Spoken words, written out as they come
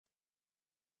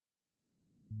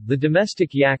The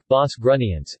domestic yak Bos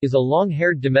grunniens, is a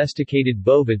long-haired domesticated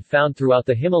bovid found throughout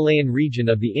the Himalayan region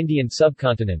of the Indian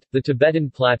subcontinent, the Tibetan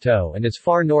Plateau and as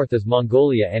far north as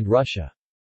Mongolia and Russia.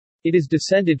 It is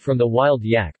descended from the wild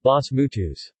yak Bos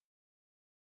mutus.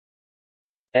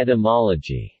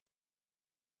 Etymology.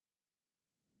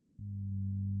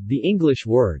 The English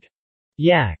word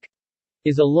yak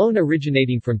is a loan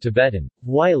originating from Tibetan,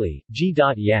 Wylie,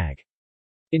 g.yag.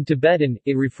 In Tibetan,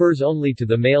 it refers only to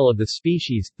the male of the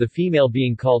species, the female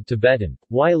being called Tibetan,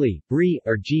 Wylie, Bri,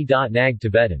 or g.nag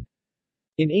Tibetan.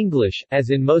 In English, as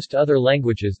in most other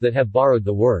languages that have borrowed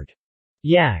the word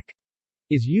yak,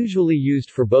 is usually used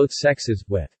for both sexes,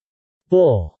 with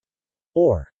bull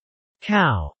or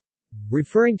cow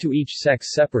referring to each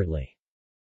sex separately.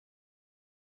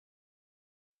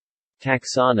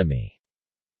 Taxonomy.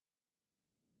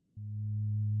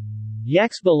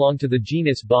 Yaks belong to the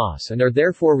genus Bos and are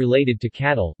therefore related to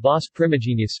cattle, Bos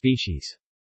primigenius species.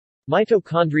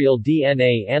 Mitochondrial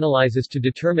DNA analyses to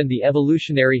determine the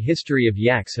evolutionary history of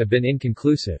yaks have been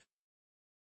inconclusive.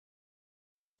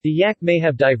 The yak may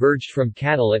have diverged from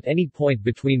cattle at any point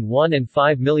between 1 and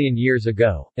 5 million years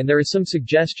ago, and there is some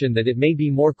suggestion that it may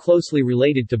be more closely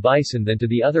related to bison than to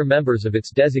the other members of its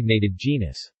designated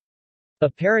genus.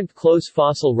 Apparent close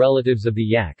fossil relatives of the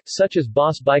yak, such as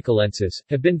Bos bicolensis,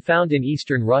 have been found in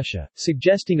eastern Russia,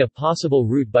 suggesting a possible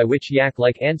route by which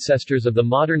yak-like ancestors of the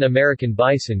modern American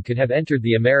bison could have entered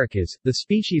the Americas. The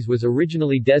species was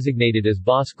originally designated as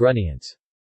Bos grunniens,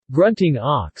 grunting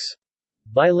ox,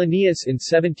 by Linnaeus in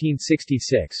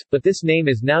 1766, but this name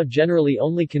is now generally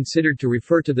only considered to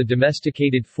refer to the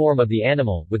domesticated form of the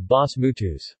animal, with Bos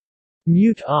mutus,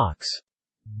 mute ox,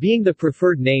 being the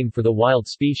preferred name for the wild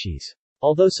species.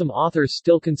 Although some authors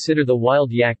still consider the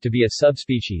wild yak to be a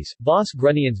subspecies, Bos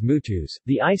grunniens mutus,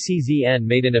 the ICZN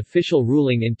made an official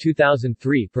ruling in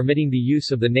 2003 permitting the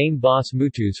use of the name Bos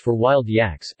mutus for wild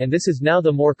yaks, and this is now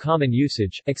the more common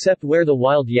usage, except where the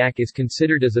wild yak is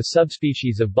considered as a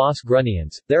subspecies of Bos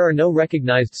grunniens. There are no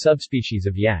recognized subspecies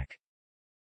of yak.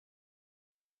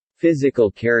 Physical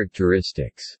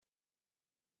characteristics.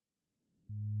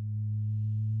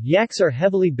 Yaks are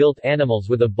heavily built animals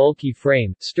with a bulky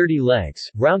frame, sturdy legs,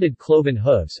 rounded cloven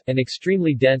hooves, and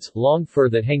extremely dense, long fur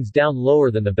that hangs down lower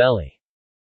than the belly.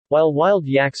 While wild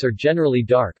yaks are generally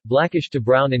dark, blackish to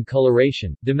brown in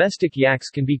coloration, domestic yaks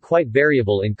can be quite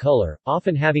variable in color,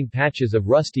 often having patches of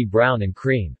rusty brown and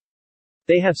cream.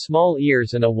 They have small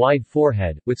ears and a wide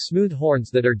forehead, with smooth horns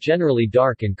that are generally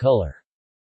dark in color.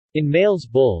 In males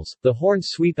bulls, the horns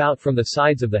sweep out from the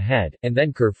sides of the head, and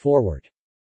then curve forward.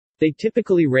 They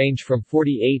typically range from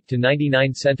 48 to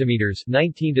 99 centimeters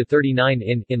 19 to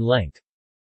 39 in length.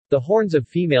 The horns of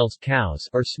females cows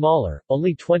are smaller,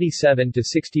 only 27 to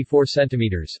 64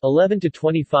 centimeters 11 to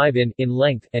 25 in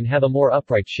length, and have a more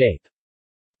upright shape.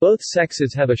 Both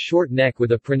sexes have a short neck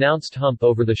with a pronounced hump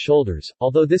over the shoulders,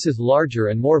 although this is larger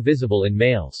and more visible in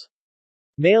males.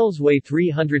 Males weigh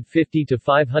 350 to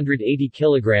 580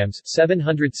 kilograms,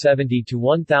 770 to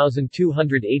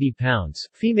 1,280 pounds.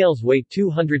 Females weigh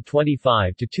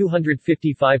 225 to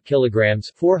 255 kilograms,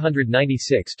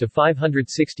 496 to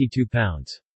 562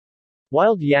 pounds.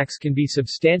 Wild yaks can be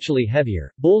substantially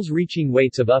heavier, bulls reaching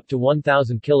weights of up to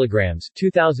 1,000 kilograms,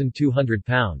 2,200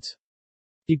 pounds.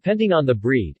 Depending on the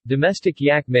breed, domestic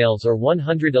yak males are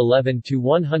 111 to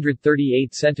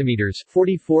 138 centimeters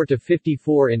 44 to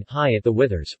 54 in high at the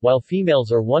withers, while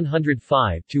females are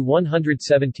 105 to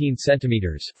 117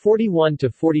 centimeters 41 to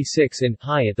 46 in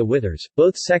high at the withers.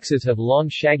 Both sexes have long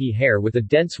shaggy hair with a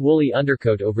dense woolly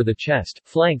undercoat over the chest,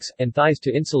 flanks, and thighs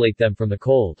to insulate them from the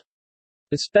cold.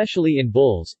 Especially in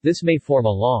bulls, this may form a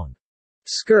long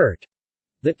skirt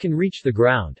that can reach the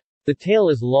ground. The tail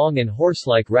is long and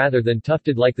horse-like rather than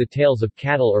tufted like the tails of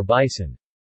cattle or bison.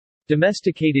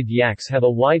 Domesticated yaks have a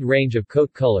wide range of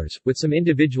coat colors, with some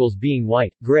individuals being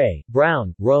white, gray,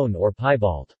 brown, roan or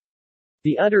piebald.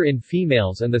 The udder in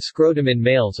females and the scrotum in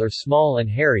males are small and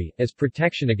hairy, as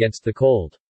protection against the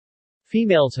cold.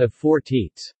 Females have 4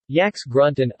 teats. Yaks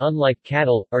grunt and, unlike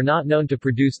cattle, are not known to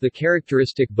produce the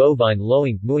characteristic bovine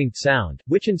lowing, mooing sound,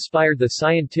 which inspired the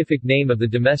scientific name of the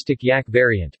domestic yak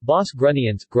variant, Bos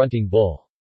grunniens, grunting bull.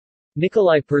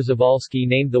 Nikolai Przewalski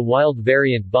named the wild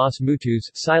variant Bos mutus,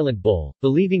 silent bull,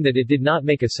 believing that it did not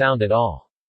make a sound at all.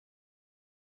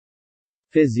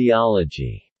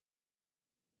 Physiology.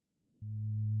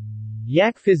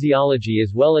 Yak physiology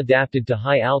is well adapted to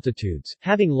high altitudes,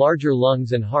 having larger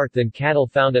lungs and heart than cattle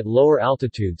found at lower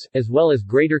altitudes, as well as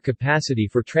greater capacity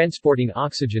for transporting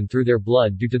oxygen through their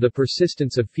blood due to the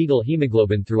persistence of fetal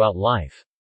hemoglobin throughout life.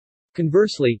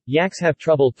 Conversely, yaks have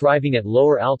trouble thriving at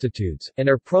lower altitudes, and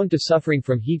are prone to suffering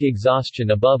from heat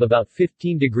exhaustion above about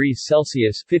 15 degrees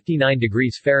Celsius 59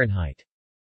 degrees Fahrenheit.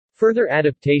 Further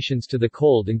adaptations to the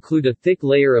cold include a thick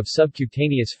layer of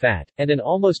subcutaneous fat, and an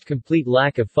almost complete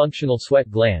lack of functional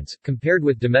sweat glands. Compared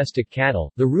with domestic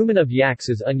cattle, the rumen of yaks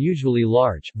is unusually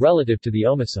large, relative to the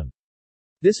omasum.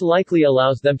 This likely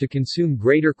allows them to consume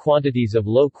greater quantities of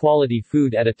low-quality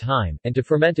food at a time, and to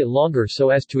ferment it longer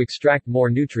so as to extract more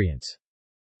nutrients.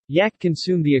 Yak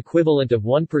consume the equivalent of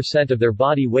 1% of their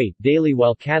body weight daily,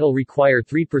 while cattle require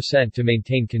 3% to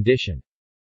maintain condition.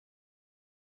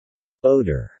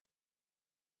 Odor.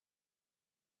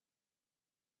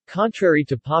 Contrary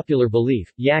to popular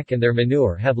belief, yak and their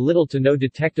manure have little to no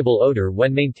detectable odor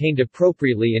when maintained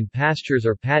appropriately in pastures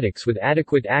or paddocks with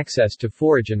adequate access to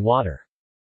forage and water.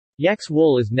 Yak's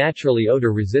wool is naturally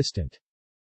odor-resistant.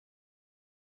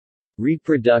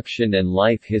 Reproduction and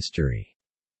life history.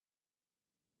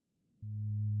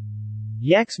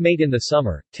 Yaks mate in the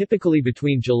summer, typically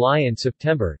between July and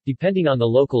September, depending on the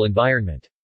local environment.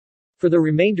 For the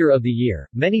remainder of the year,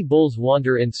 many bulls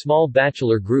wander in small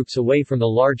bachelor groups away from the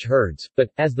large herds, but,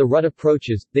 as the rut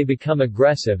approaches, they become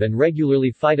aggressive and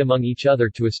regularly fight among each other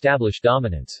to establish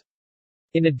dominance.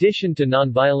 In addition to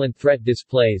nonviolent threat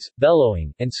displays,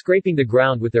 bellowing, and scraping the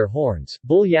ground with their horns,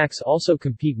 bull yaks also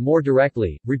compete more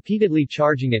directly, repeatedly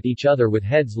charging at each other with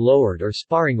heads lowered or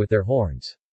sparring with their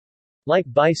horns.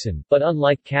 Like bison, but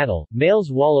unlike cattle,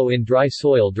 males wallow in dry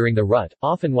soil during the rut,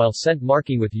 often while scent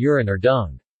marking with urine or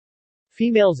dung.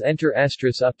 Females enter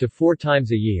estrus up to 4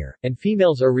 times a year, and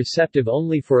females are receptive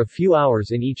only for a few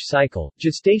hours in each cycle.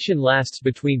 Gestation lasts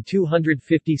between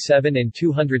 257 and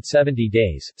 270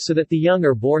 days, so that the young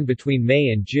are born between May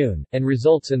and June, and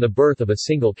results in the birth of a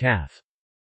single calf.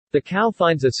 The cow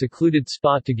finds a secluded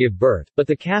spot to give birth, but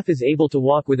the calf is able to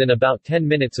walk within about 10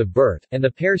 minutes of birth, and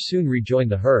the pair soon rejoin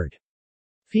the herd.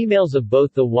 Females of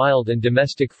both the wild and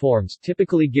domestic forms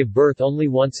typically give birth only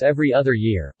once every other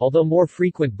year, although more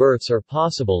frequent births are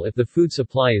possible if the food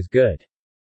supply is good.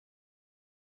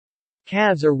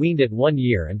 Calves are weaned at 1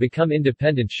 year and become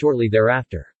independent shortly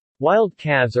thereafter. Wild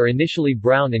calves are initially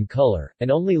brown in color,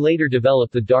 and only later develop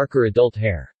the darker adult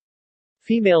hair.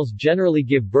 Females generally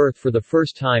give birth for the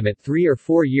first time at 3 or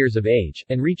 4 years of age,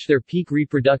 and reach their peak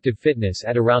reproductive fitness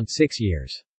at around 6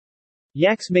 years.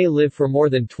 Yaks may live for more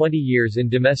than 20 years in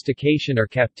domestication or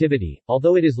captivity,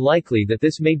 although it is likely that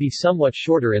this may be somewhat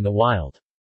shorter in the wild.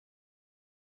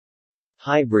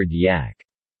 Hybrid yak.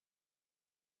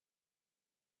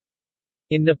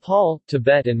 In Nepal,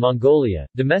 Tibet and Mongolia,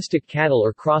 domestic cattle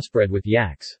are crossbred with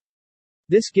yaks.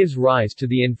 This gives rise to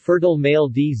the infertile male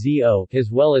DZO, as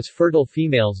well as fertile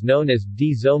females known as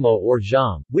Dzomo or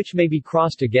Jam, which may be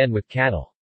crossed again with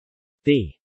cattle.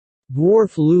 The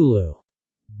dwarf Lulu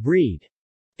breed,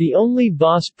 the only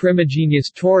Bos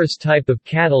primigenius taurus type of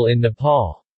cattle in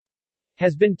Nepal,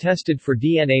 has been tested for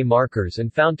DNA markers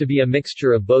and found to be a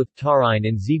mixture of both taurine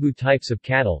and zebu types of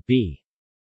cattle,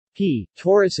 B.P.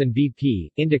 taurus and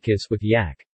B.P. indicus with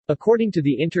yak. According to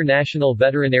the International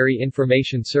Veterinary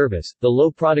Information Service, the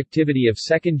low productivity of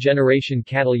second-generation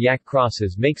cattle-yak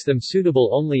crosses makes them suitable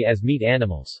only as meat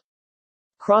animals.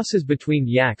 Crosses between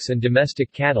yaks and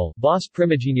domestic cattle, Bos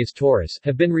primigenius taurus,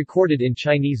 have been recorded in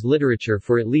Chinese literature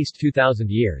for at least 2,000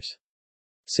 years.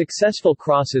 Successful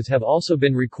crosses have also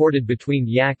been recorded between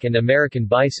yak and American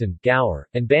bison, gaur,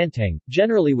 and banteng,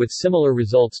 generally with similar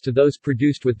results to those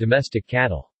produced with domestic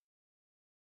cattle.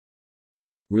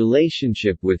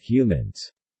 Relationship with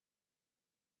humans.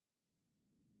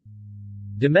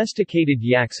 Domesticated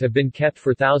yaks have been kept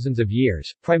for thousands of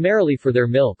years, primarily for their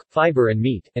milk, fiber and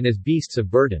meat, and as beasts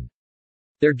of burden.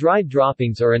 Their dried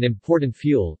droppings are an important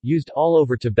fuel, used all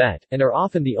over Tibet, and are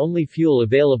often the only fuel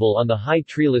available on the high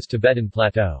treeless Tibetan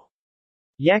plateau.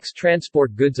 Yaks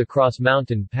transport goods across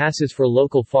mountain passes for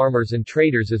local farmers and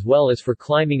traders as well as for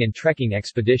climbing and trekking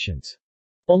expeditions.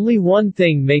 Only one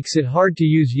thing makes it hard to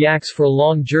use yaks for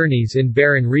long journeys in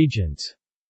barren regions.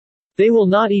 They will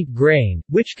not eat grain,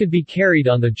 which could be carried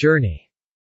on the journey.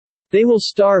 They will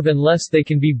starve unless they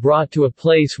can be brought to a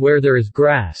place where there is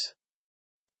grass.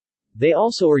 They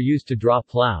also are used to draw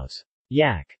plows.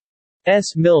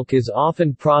 Yak's milk is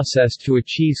often processed to a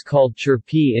cheese called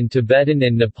churpi in Tibetan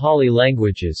and Nepali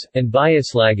languages, and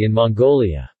biaslag in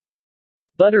Mongolia.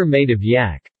 Butter made of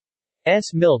yak's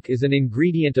milk is an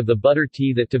ingredient of the butter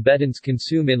tea that Tibetans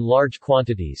consume in large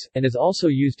quantities, and is also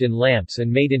used in lamps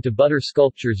and made into butter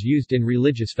sculptures used in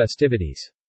religious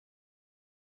festivities.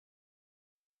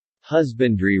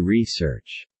 Husbandry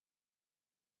research.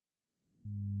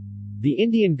 The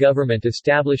Indian government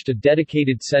established a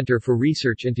dedicated center for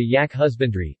research into yak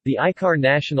husbandry, the Ikar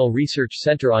National Research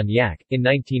Center on Yak, in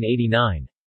 1989.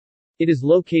 It is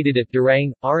located at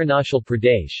Darang, Arunachal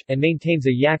Pradesh, and maintains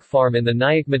a yak farm in the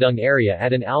Nyakmadung area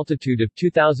at an altitude of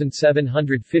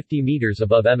 2,750 meters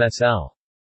above MSL.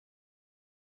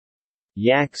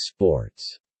 Yak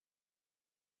sports.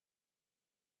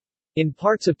 In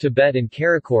parts of Tibet and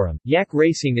Karakoram, yak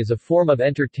racing is a form of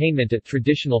entertainment at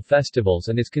traditional festivals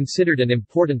and is considered an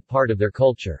important part of their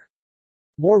culture.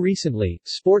 More recently,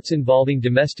 sports involving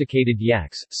domesticated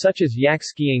yaks, such as yak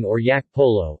skiing or yak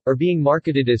polo, are being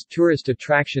marketed as tourist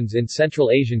attractions in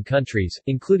Central Asian countries,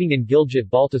 including in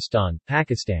Gilgit-Baltistan,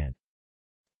 Pakistan.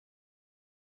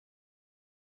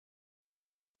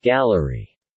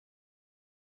 Gallery.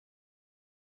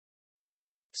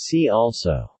 See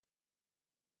also: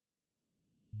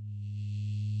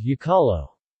 Yukalo.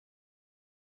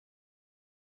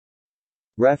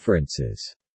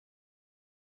 References.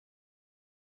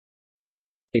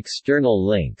 External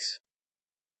links.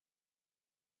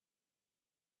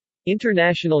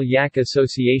 International Yak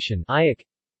Association (IAC),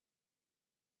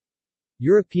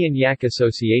 European Yak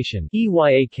Association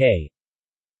 (EYAK),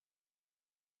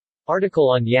 article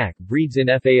on yak breeds in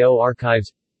FAO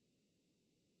archives.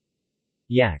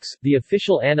 Yaks, the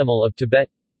official animal of Tibet.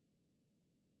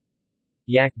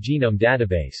 Yak Genome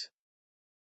Database.